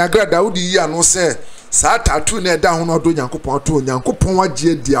se ni Agradaa odi yi ano se sa tattoo na da ho no do Nyankopon to Nyankopon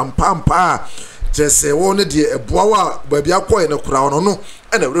agye di ampampa Jesse won de eboa wa bia koye ne kura ono no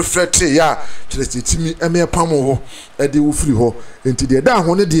na reflect ya kyerese timi eme pamo ho e de wo firi ho enti de da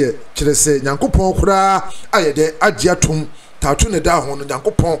ho ne de kyerese Nyankopɔn kura aye de agyatom tatu ne da ho no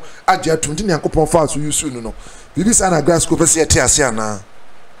Nyankopɔn agyatom ti Nyankopɔn fa so yusu no bibi sa na grass ko pese ete ase ana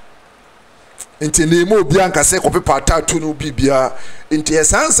enti ne mo obi anka se ko pepa tatu no bibia enti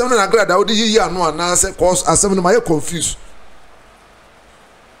esansem na Agradaa wo de yiyi ano ana se cause asem no ma ye confused.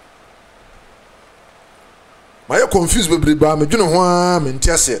 I confused with Briba, me dwene ho a me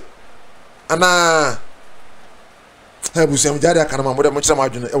ntiase ana ha busiam jare aka na ma modem kira ma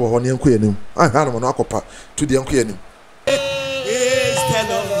dwene e wo ho ne enko yanim aha na no akopa to de enko yanim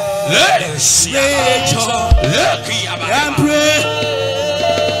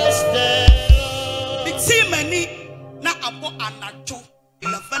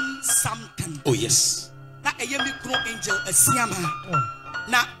oh yes na eyemi kro angel asiama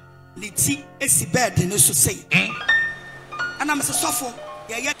na Niti esi bed no so say. Ana me sofo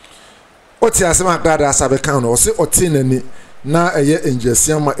ye oti asema Agradaa asabe kan no se oti nani na eye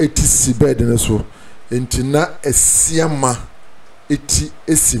angesiama eti si bed no so enti na esiama eti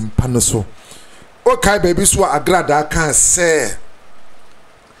esimpa no so o kai baby so Agradaa kan se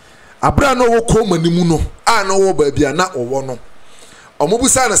abra no wo Comà nimu no a no wo ba bia na owo no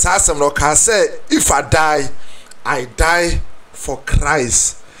omobusa na sa asem no ka se if I die for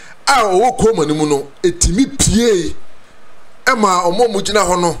Christ. Owo Comà nimu no etimi pie ema omomugina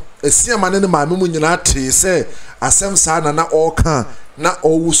ho no esiama ne maame mu nyina te se asem sa na oka na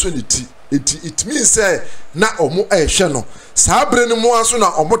owusu ne ti it means say na omo ehwe no sa bre ne mu aso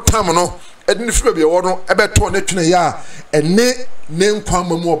na omotam no edini fi bia wo no ebeto ne twene ya ene ne nkwa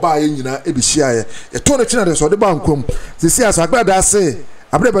mamu oba ye nyina ebihia ye eto ne twene de so de ba nkom sisi aso Agradaa se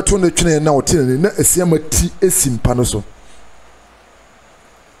abre beto ne twene na otene na esiama ti esimpa no so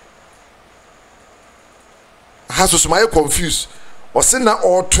has my confused or say na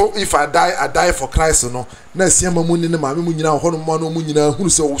auto if I die for Christ no na esiama mu ni ne maame mu nyina ho no mo no mu nyina hunu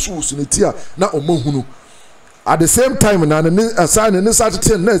se osu ne tia na omahunu at the same time na ne assign ne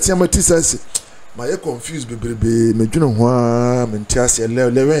satete na esiama ti sense my confused bebrebe me dwene ho a me ntia se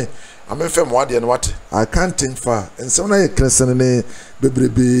lewe amefem wade no what I can't think far and so na ye kresen ne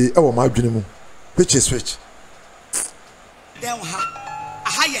bebrebe e wo ma dwene mu which is which then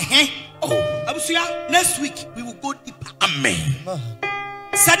aha ye oh, Abusuya, next week we will go deeper. Amen.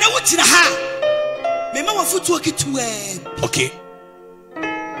 Sana wuchina ha. Mema afutuo kitu okay.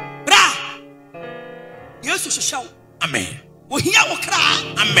 Bra. Yesu shoshaw. Amen. Wo hia wo kra.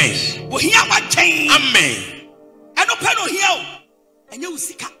 Amen. Wo hia wa chen. Amen. Eno pe no hia wo. Enye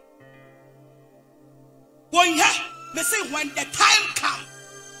usika. Wo hia, me say when the time come,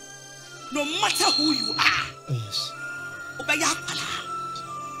 no matter who you are. Yes. Obeya pala.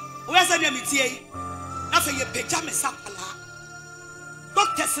 Where's the meeting? Nothing you pay James Apala.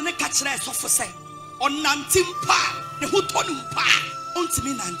 Doctors in the catcher so for say on Nantimpa, the Hutonumpa,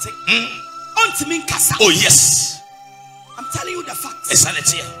 Ontimi Nante, Ontimi Casa. Oh, yes. I'm telling you the facts.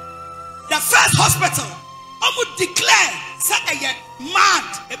 Insanity. The first hospital, I would declare, say a mad,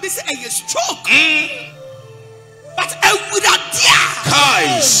 a bit a stroke. But I would have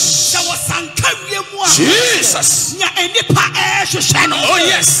Guys. There was some career more. Jesus. Oh,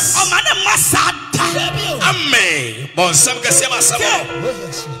 yes. Amen. Bon, some can say,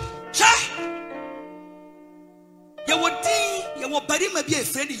 you would bury me be a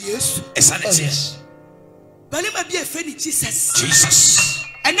friend of Jesus. Insanity. Bury me be a friend of Jesus. Jesus.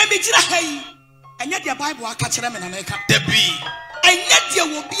 And then me hey, and yet the Bible will catch them in America. There be. And yet there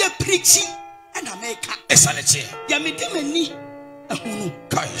will be a preaching. And America. Insanity. Yamidimeni.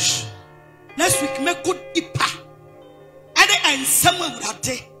 Gosh. Next week, me good deeper. And someone would have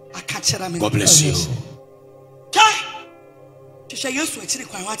day. I catch them. God bless you. To share your switch.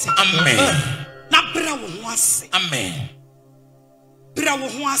 Amen. Na bra wo ho ase. Amen. Bra wo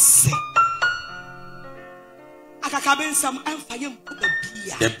ho ase. Akaka ben sam amfa yem ko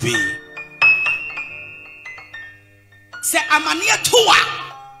bia. The be. Se amane toa.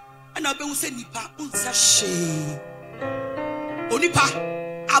 Ana be hu se nipa unsa she. Onipa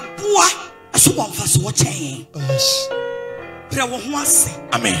aboa aso wonfa so wo chen. Yes. Bra wo ho ase.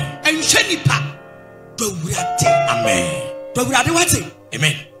 Amen. Enhwe nipa do wurade. Amen. Do wurade wate?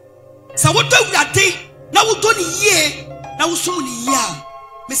 Amen. Sa wo do wurade na wo do ni ye na wo som ni ye a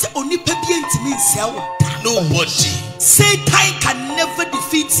me se onipa bi ntimi nsia wo. Nobody. Satan can never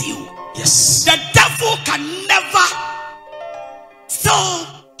defeat you. Yes. The devil can never steal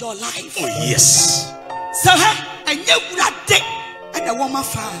your life. Oh yes. So and you wurade and the woman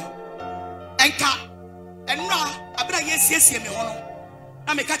fa enka enra abra yes me hono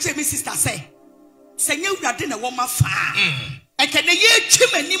na me ka che me sister say Senya urade na wo mafa. Enka na ye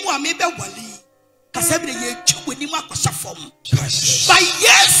twem animu a me be wali. Kasa bi ye twem animu akosha fom. By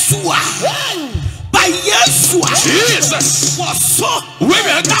Yeshua. By Yeshua. Jesus. Waso.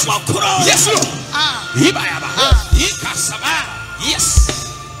 Women na yes Lord. Ibayaba. Ikasaba. Yes.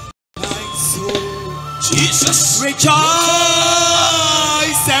 Jesus. Rejoice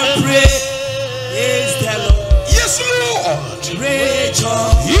and praise the Lord. Yes Lord.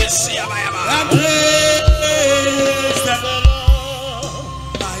 Rejoice. Yes. And praise the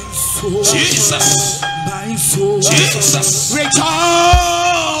Lord. My soul. Jesus. My soul. Jesus.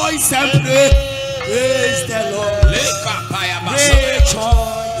 Rejoice and praise the Lord. Rejoice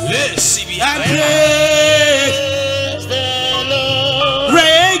and praise the Lord.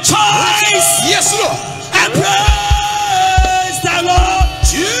 Rejoice. Yes, Lord. And praise the Lord.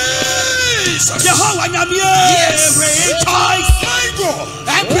 Jesus. Jehovah Namie. Yes. Rejoice.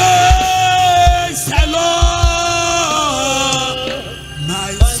 And praise the Lord.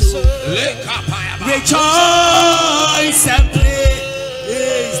 My soul. Rejoice and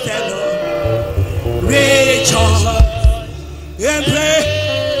praise the Lord. Rejoice and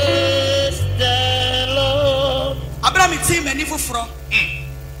praise the Lord. Abraham team many for from.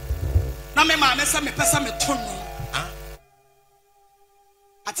 Na me ma me say me pesa me ton no.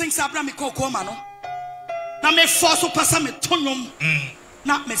 I think say Abraham ko Comà no. Na me force pesa me ton no.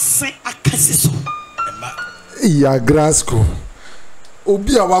 Na me say akasi so. Ya grasko.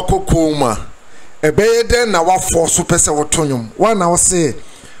 Obi a wako Comà. Ebeye den na wa force pesa wo ton no. Wa na wo say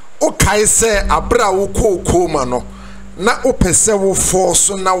o kai say abra wo Comà no. Na o pese wo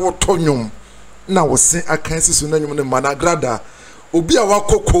force na wo ton no. Na wo say akasi so na nyum ne Agradaa. Obi a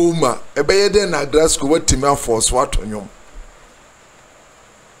wako Comà ebeye den na grasko watimi a force wa ton no.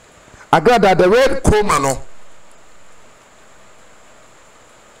 Agradaa the word Comà no.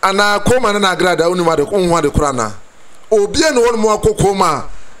 Ana Comà na Agradaa unuma de unwa de kurana. Obi e no won wako Comà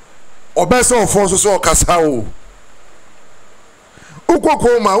obese o force so okasa o. Uko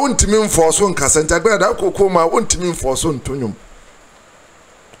Comà untimi mforce nkasa nti Agradaa uko Comà untimi mforce ntonyum.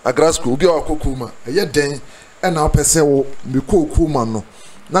 Agrasko obi a wako Comà eye den e na opese wo me ko Comà no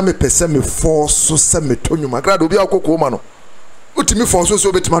na me pese me force se me tonyum. Agradaa obi a wako Comà no utimi force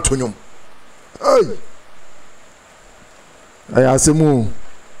so betima tonyum. Ay asemu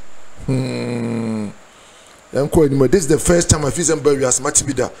this is the first time I feel some barriers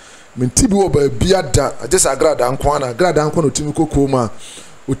matibida mentibi wo ba biada just Agradaa anko na Agradaa anko no timi ko Comà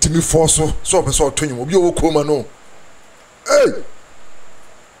utimi force so pese otonyum obi wo Comà no. Hey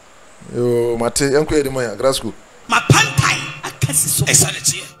yo mate yanko yedi man Agrasko mapantai akasi so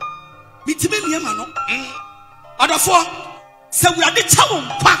esaneti mitime miema no odofo se urade chawo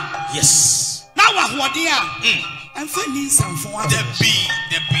mpa. Yes. Now what they are and finding some for the B.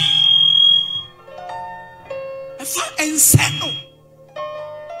 And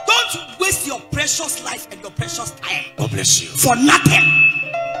don't waste your precious life and your precious time. God bless you. For nothing.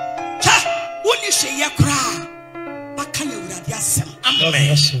 When you say your cry, what can you rather say?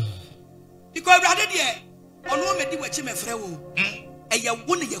 Amen. Because rather dear, on one may do what you may frew. And you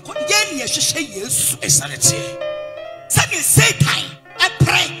wouldn't you say yes. Satan, I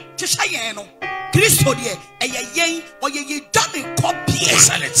pray to Shayano. Christo dear, a yen or ye done copy.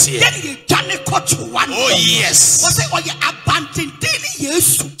 Then you done a cut to one. Oh, yes. Was it or you abandoned daily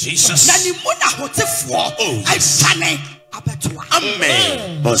yes? Jesus. Then you wonder what if war. Oh, I sang a bet one.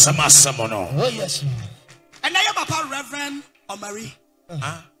 Amen. Oh, yes. And I am a Reverend or Mary.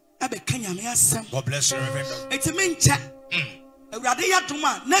 God bless you, Reverend. It's a main chat. Radia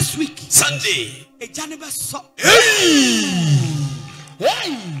Tuma next week. Sunday. A Janibus so.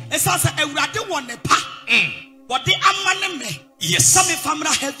 It's also a radio one pa. What the amaneme. Yes. Some family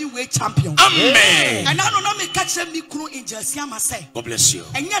heavyweight champion. Amen. And I don't know me catch me crew in Jersey. I must say. God bless you.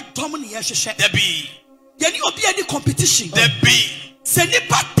 And yet dominate your share. There be. There will be any competition. There be. Send it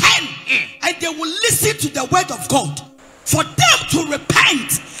back 10 and they will listen to the word of God for them to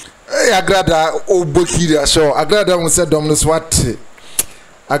repent. Hey, Agradaa obofour so Agradaa won say dom no swat.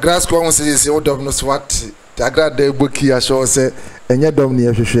 Agrasko won say o dom no swat. Agradaa obofour so say enye dom ne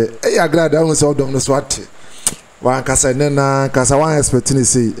hwehwe. Hey, Agradaa won say o dom no swat. Wan kasa na kasa wan expect ni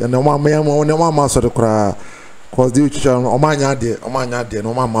say na mo amam ne mo am so de kra cause the church o ma nya de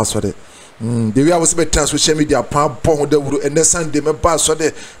no mo am so de. The way I was better social media pa pon de wuru and Sunday me ba so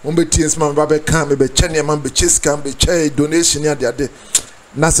de mo be teams man ba be kan me be chene man be chiska be che donation ya de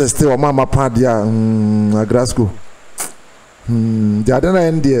Nasa still mama padia Agrasko. The other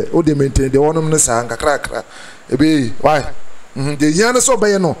end there, oh, they maintain the one on the sang a cracker. Ebe, why? The Yana so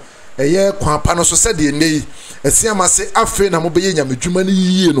by no. eye kwapa no so se de nei esiama se afe na mobeye nyamedwuma ne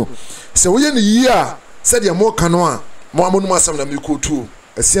yie no se wo ye ne yie a se de mo ka no a mo amonum asam na mekotu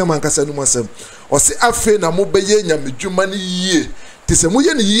esiama nkasa num asam o se afe na mobeye nyamedwuma ne yie ti se mo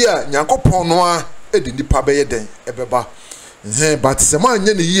ye ne yie a Nyankopon no a edi nipa beye den ebeba but se ma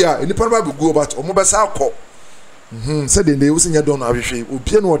anye ne yie a nipa ba begu but o mo be sa akọ se de nei wo se nya don ahwehwe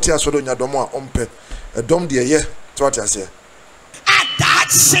obie no ote asodo nya dom a ompe edom de ye to ate ase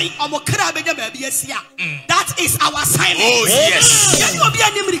that say omokra be nya bia sia that is our assignment. Oh yes. Yes no bia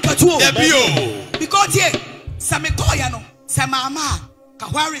ni mrika tuo because here some koya no some mama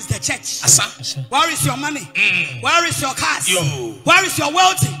where is the church? Where is your money? Where is your cars? Where is your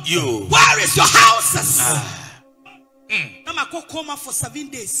wealth? Where is your houses? Nama ko Comà for 7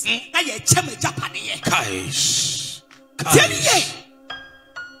 days. Na ye cheme Japan ye. Kyei.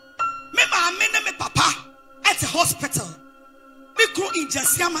 Me mama na me papa at the hospital. Me grow in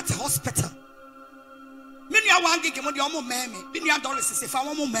Jasiam at the hospital. Me ni ngege mo de omo meme. Me ni $1 se fa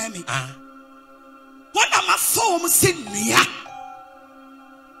omo meme. What am I for sin nia?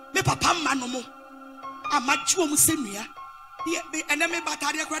 Me papa mano mo. Amachu mo senua. Ye eneme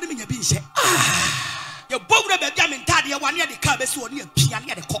batade akra de me nya bi nche. Ye bogura be bia me ntade wane de ka be so ne apia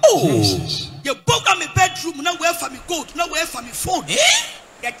ne de ko. Ye bogura me bedroom na we for me gold, na we for me phone.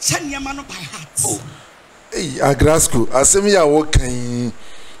 Ye chanye ma no by heart. Hey, Agrasco, asem ya wo kan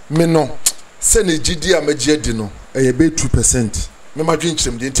me no. Se ne gidi a magye di no, e be 2%. Me madwen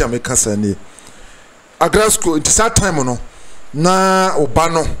kyerem de ntia me kasa ne. Agrasco, it is that time no. Na oba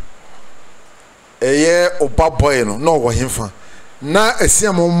no eye oba boy no na wo hemfa na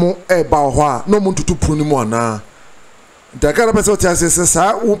esiamomo eba ho a no mo ntutu punu mu ana dakara pese oti asese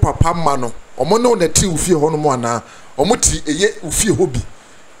sa wo papa ma no omo no na ti ufie ho no mu ana omo ti eye ufie ho bi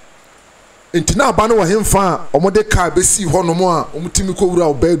enti na aba no wo hemfa omo de ka besi ho no mu a omo ti mi ko wura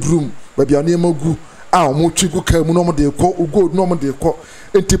o bedroom ba bia na emagu a omo twi ku ka mu no mo de ko gold no mo de ko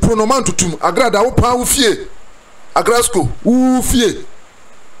enti prono man tutum agrada wo pa wo fie Agrasco, ufie.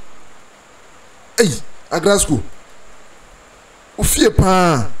 Hey, Agrasco. Ufie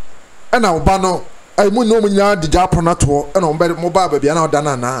pa. Ena oba no, ai mu no munya de japo na to, ena ombe mobile ba bia na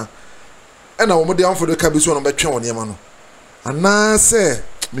odana na. Ena wo de amfo de ka bi so no betwe won yema no. Ana se,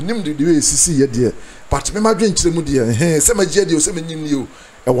 minim de we sisi ye de. But me madwen kire mu de, se magye de o se menyim ni o.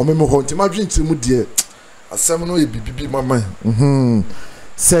 E wo me ho nti madwen kire mu de. Asem no ye bibibi mama.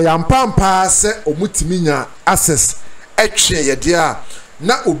 Se yampampa se omutiminya access etwe ye de a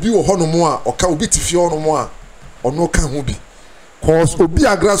na obi wo honomo a oka obi tifie honomo a ono ka ho bi cause obi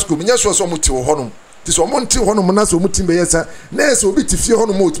Agrasco menya so so omuti wo honom ti so omonti honom na so omuti be yesa na so obi tifie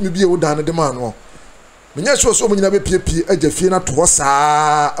honomo otimi bi e wo dan de ma no menya so so omunyina be piepie agya fie na to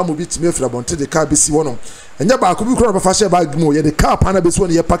saa amobi timi afira bonte de ka be si honom enya ba ko bi kro ba fa she ba gmo ye de car pa na be so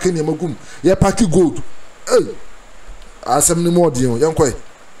ne ye pack ne magum ye pack gold asem ni mo de yenkoi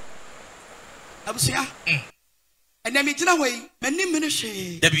abusia and then me jina way mani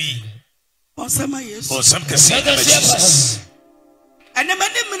ministry Debbie on some years on some Jesus and then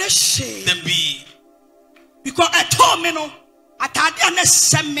mani ministry Debbie because I told me no atade na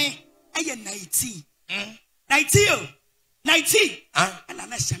seme aye 19 and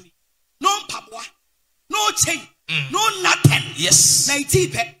na seme no mpaboa no chain no nothing yes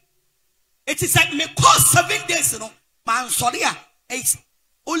 19 pe it is like me cost 7 days no man sorry it's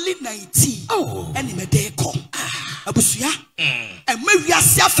only 19 and me dey come abusuya and me wi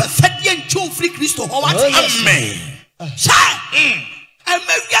ase afefede nchon free Kristo ho wat amen sha and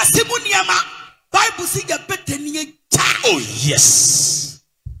me wi ase mu niama Bible say ya betani cha oh yes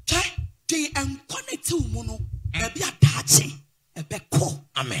cha dey connect mu no e bi atache e be ko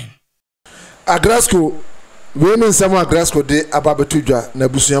amen Agrasco we men sam Agrasco de ababetudwa na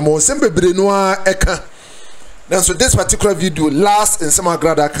busuya mo sembebre no a eka. Then so this particular video last in some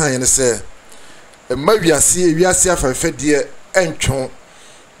Agradaa Cr and say we are for de entwon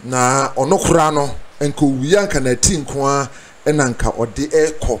na onokura no enko wiya nka na ti nko enanka ode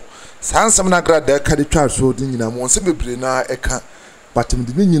eko sansam na Agradaa Cr de twa so de nyina mo se bebre na eka but me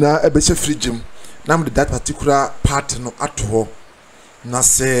de nyina e be she frigim na me that particular part no ato na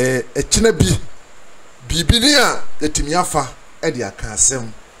se ekina bi bibini a etimi afa e de aka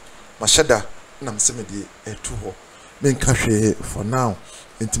asem mashada na mseme de etu ho menka hwe for now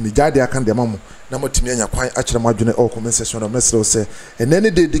enti me gya de aka de mamu na motimi anya kwan a kire madwene o comment section na meselo se ene ne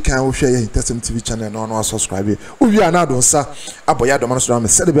de kan wo hwe Ahintasem TV channel na no subscribe uwi ana do nsa aboya do man so na me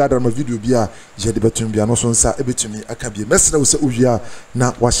se de be adama video bi a je de betum bi ano so nsa ebetumi aka bi meselo se uwi a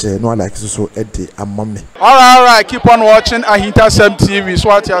na wa share no like so e de amame. All right, keep on watching Ahintasem TV. So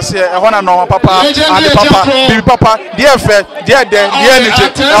what you say, I want to know papa and the papa, baby papa, dear fair, dear there, dear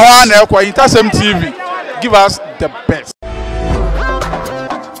nature. I want to Ahintasem TV. Give us the best.